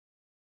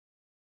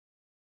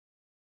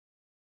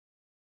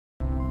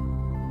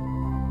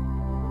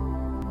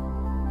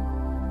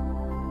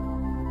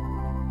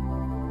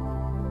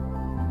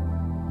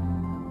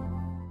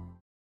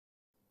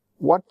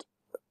What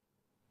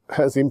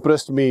has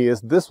impressed me is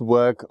this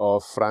work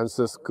of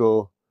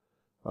Francisco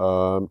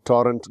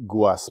Torrent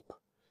Guasp.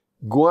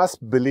 Guasp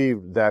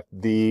believed that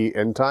the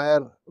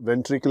entire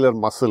ventricular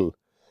muscle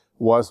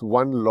was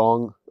one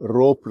long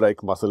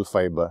rope-like muscle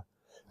fiber,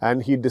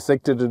 and he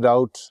dissected it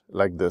out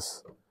like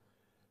this.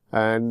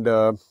 And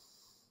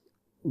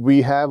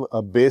we have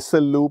a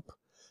basal loop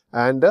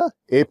and a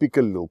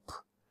apical loop.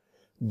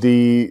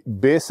 The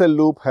basal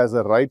loop has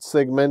a right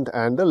segment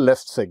and a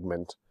left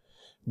segment.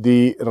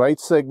 The right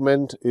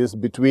segment is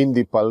between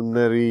the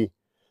pulmonary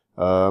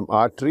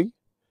artery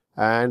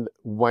and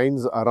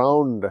winds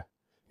around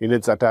in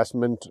its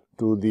attachment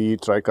to the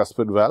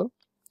tricuspid valve.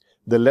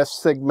 The left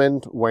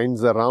segment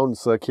winds around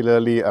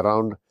circularly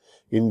around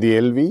in the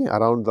LV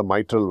around the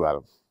mitral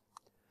valve.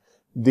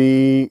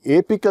 The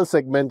apical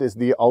segment is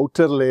the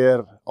outer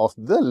layer of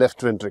the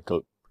left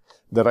ventricle.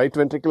 The right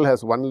ventricle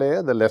has one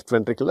layer, the left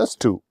ventricle has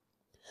two.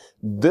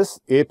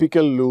 This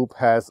apical loop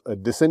has a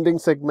descending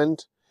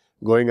segment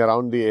going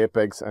around the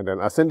apex and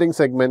an ascending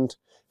segment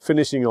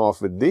finishing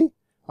off with the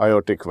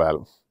aortic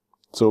valve.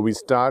 So we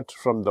start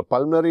from the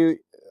pulmonary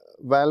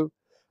valve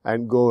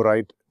and go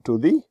right to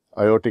the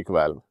aortic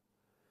valve.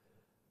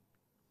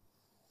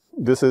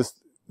 This is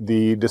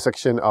the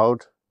dissection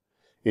out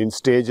in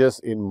stages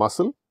in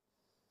muscle.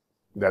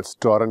 That's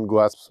Torrent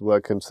Guasp's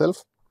work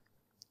himself.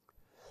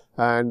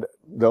 And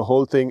the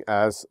whole thing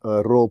as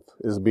a rope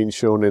is being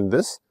shown in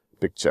this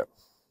picture.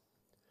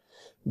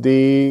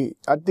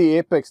 At the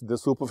apex, the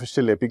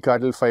superficial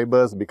epicardial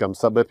fibers become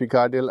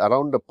subepicardial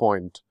around a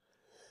point.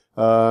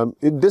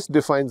 This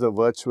defines a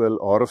virtual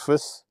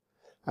orifice,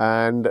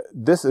 and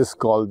this is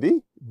called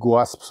the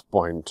Guasp's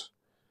point.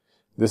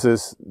 This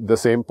is the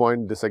same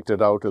point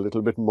dissected out a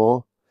little bit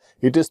more.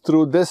 It is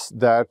through this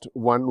that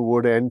one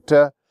would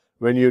enter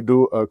when you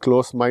do a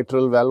closed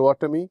mitral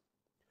valvotomy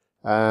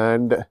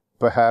and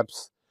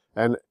perhaps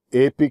an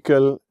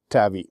apical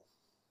TAVI.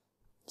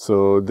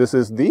 So this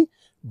is the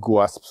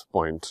Guasp's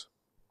point.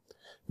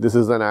 This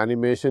is an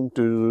animation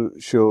to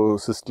show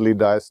systole,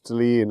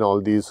 diastole in all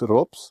these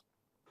ropes.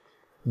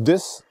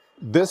 This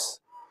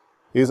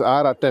is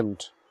our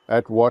attempt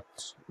at what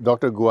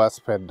Dr.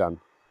 Guasp had done.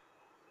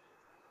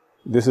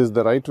 This is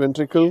the right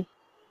ventricle,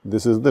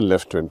 this is the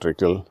left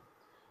ventricle.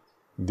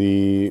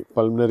 The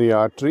pulmonary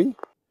artery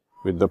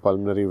with the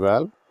pulmonary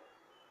valve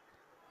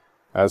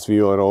as we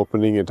are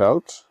opening it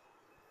out.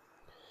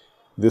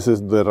 This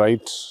is the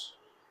right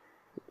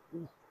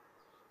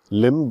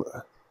limb.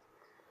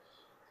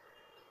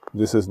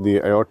 This is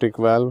the aortic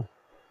valve.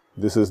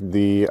 This is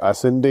the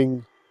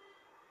ascending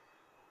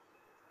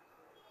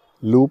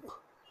loop.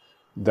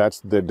 That's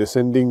the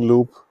descending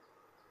loop.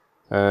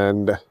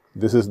 And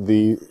this is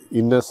the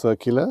inner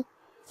circular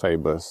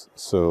fibers.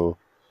 So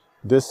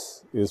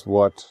this is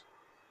what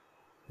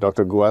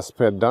Dr. Guasp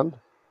had done.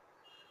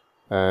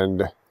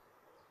 And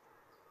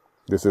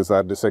this is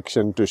our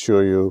dissection to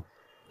show you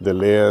the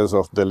layers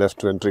of the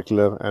left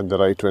ventricular and the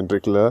right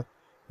ventricular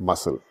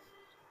muscle.